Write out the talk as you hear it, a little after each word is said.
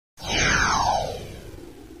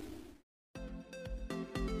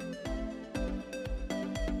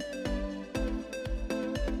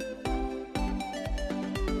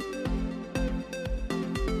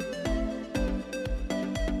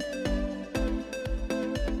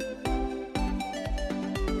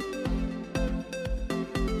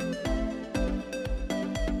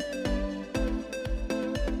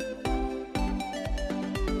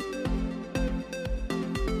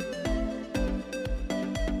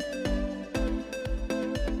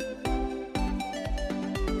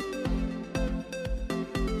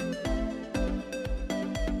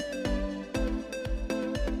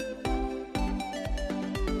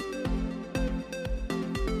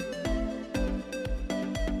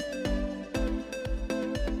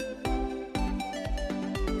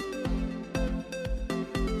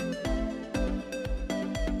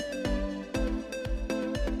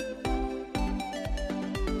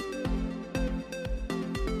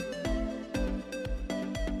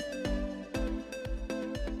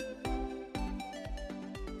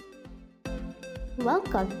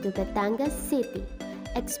Welcome to Batangas City.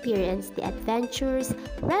 Experience the adventures,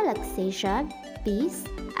 relaxation, peace,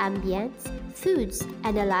 ambience, foods,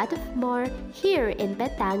 and a lot of more here in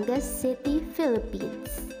Batangas City,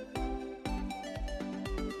 Philippines.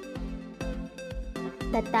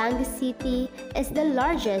 Batangas City is the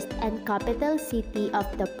largest and capital city of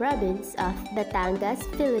the province of Batangas,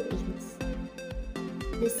 Philippines.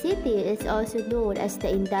 The city is also known as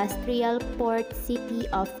the industrial port city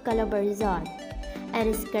of Calabarzon and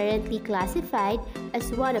is currently classified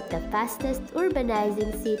as one of the fastest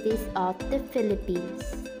urbanizing cities of the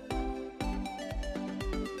Philippines.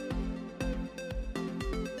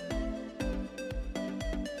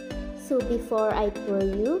 So before I tour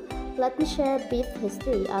you, let me share a brief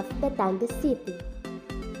history of Batangas City.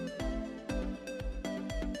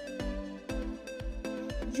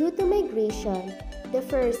 Due to migration, the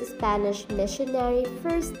first Spanish missionary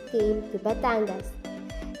first came to Batangas.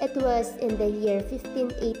 It was in the year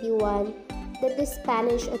 1581 that the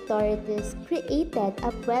Spanish authorities created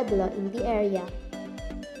a pueblo in the area.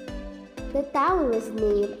 The town was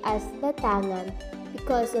named as Batangan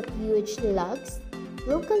because of huge logs,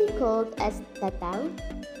 locally called as batang,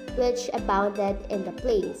 which abounded in the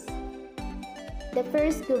place. The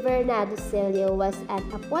first gobernadorcillo was an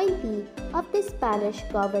appointee of the Spanish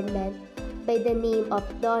government by the name of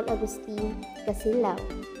Don Agustin Casilao.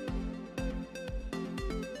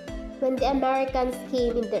 When the Americans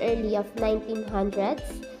came in the early of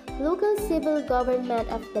 1900s, local civil government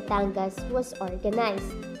of Batangas was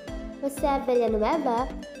organized. Jose Villanueva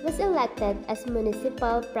was elected as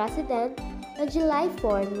municipal president on July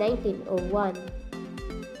 4, 1901.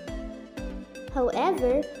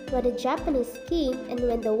 However, when the Japanese came and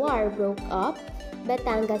when the war broke up,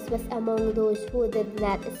 Batangas was among those who did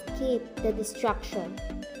not escape the destruction.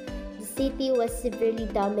 The city was severely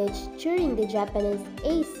damaged during the Japanese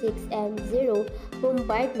A6M0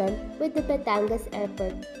 bombardment, with the Batangas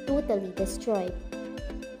airport totally destroyed.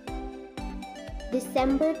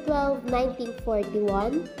 December 12,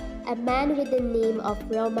 1941, a man with the name of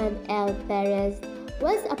Roman L. Perez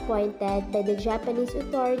was appointed by the Japanese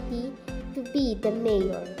authority to be the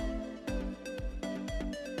mayor.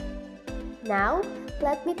 Now,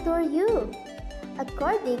 let me tour you.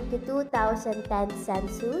 According to 2010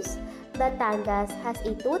 census, Batangas has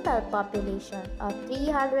a total population of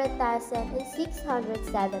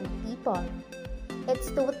 300,607 people.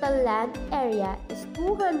 Its total land area is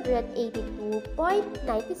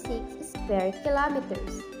 282.96 square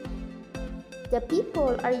kilometers. The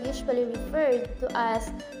people are usually referred to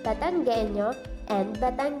as Batangueño and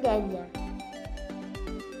Batangueña.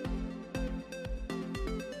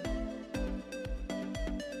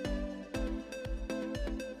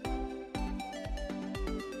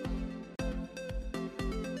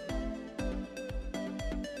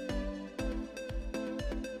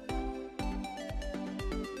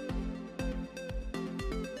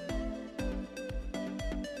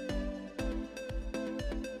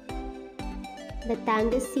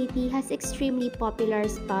 Batangas City has extremely popular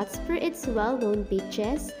spots for its well-known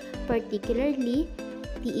beaches, particularly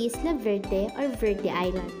the Isla Verde or Verde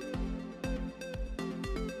Island.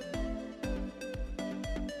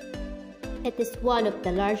 It is one of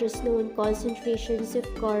the largest known concentrations of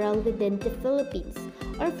coral within the Philippines,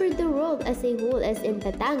 or for the world as a whole, as in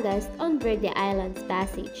Batangas on Verde Island's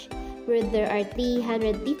passage, where there are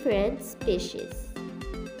 300 different species.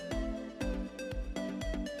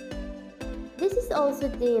 This is also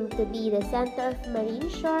deemed to be the center of marine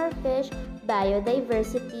shorefish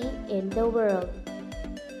biodiversity in the world.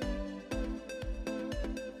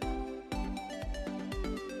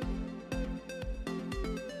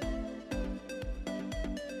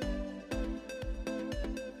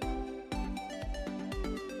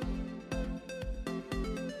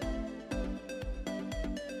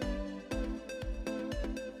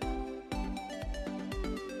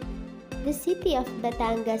 The city of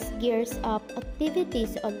Batangas gears up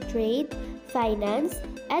activities on trade, finance,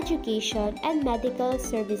 education, and medical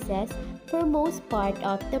services for most part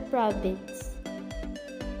of the province.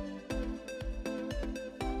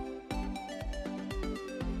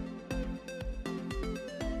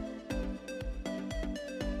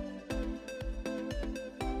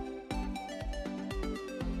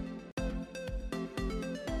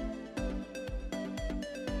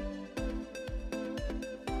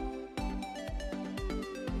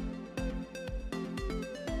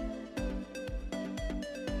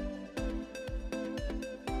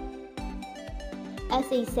 As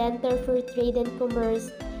a center for trade and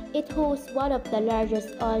commerce, it hosts one of the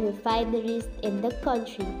largest oil refineries in the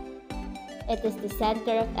country. It is the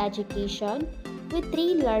center of education, with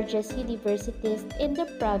three largest universities in the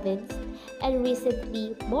province, and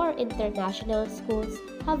recently more international schools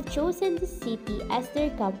have chosen the city as their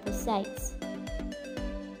campus sites.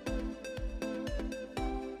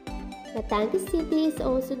 Batangas City is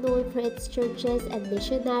also known for its churches and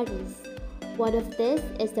missionaries. One of these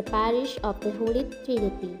is the Parish of the Holy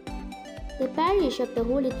Trinity. The Parish of the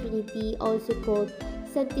Holy Trinity, also called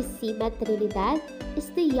Santissima Trinidad, is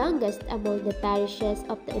the youngest among the parishes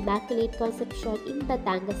of the Immaculate Conception in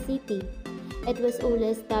Batangas City. It was only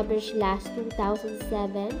established last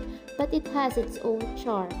 2007, but it has its own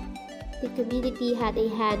charm. The community had a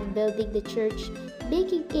hand building the church,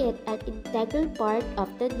 making it an integral part of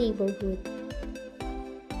the neighborhood.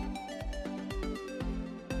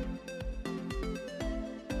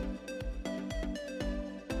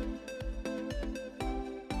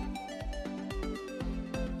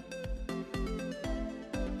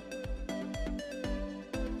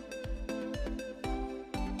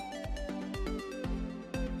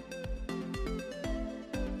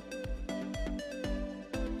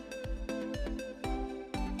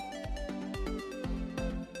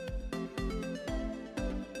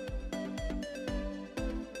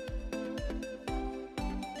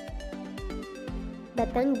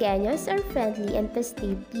 Batangueños are friendly and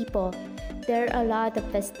festive people. There are a lot of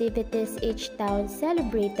festivities each town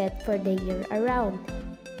celebrated for the year around.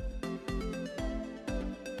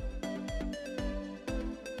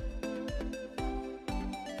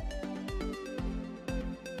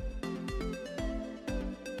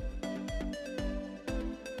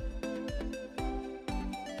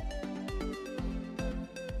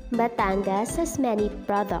 Batangas has many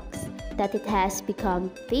products that it has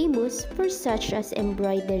become famous for, such as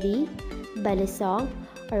embroidery, balisong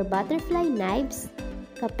or butterfly knives,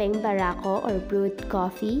 kapeng barako or brewed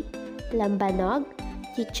coffee, lambanog,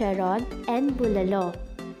 chicharon, and bulalo.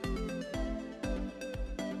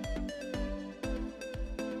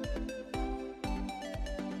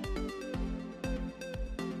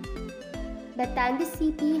 Batangas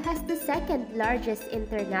City has the second largest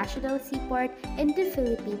international seaport in the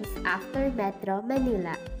Philippines after Metro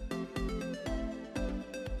Manila.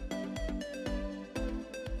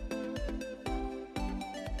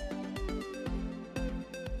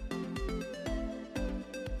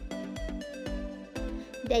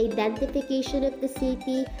 The identification of the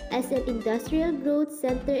city as an industrial growth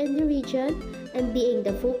center in the region and being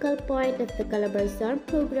the focal point of the Calabarzon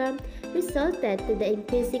program resulted to the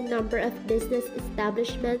increasing number of business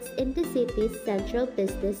establishments in the city's central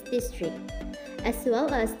business district, as well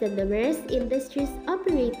as the numerous industries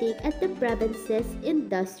operating at the province's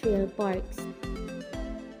industrial parks.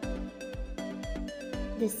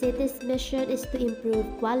 The city's mission is to improve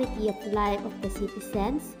quality of life of the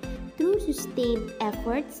citizens through sustained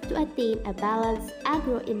efforts to attain a balanced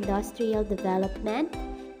agro-industrial development,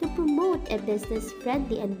 to promote a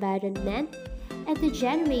business-friendly environment, and to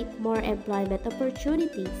generate more employment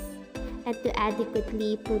opportunities, and to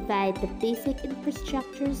adequately provide the basic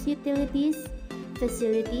infrastructures, utilities,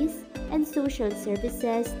 facilities, and social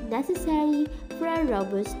services necessary for a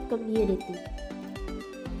robust community.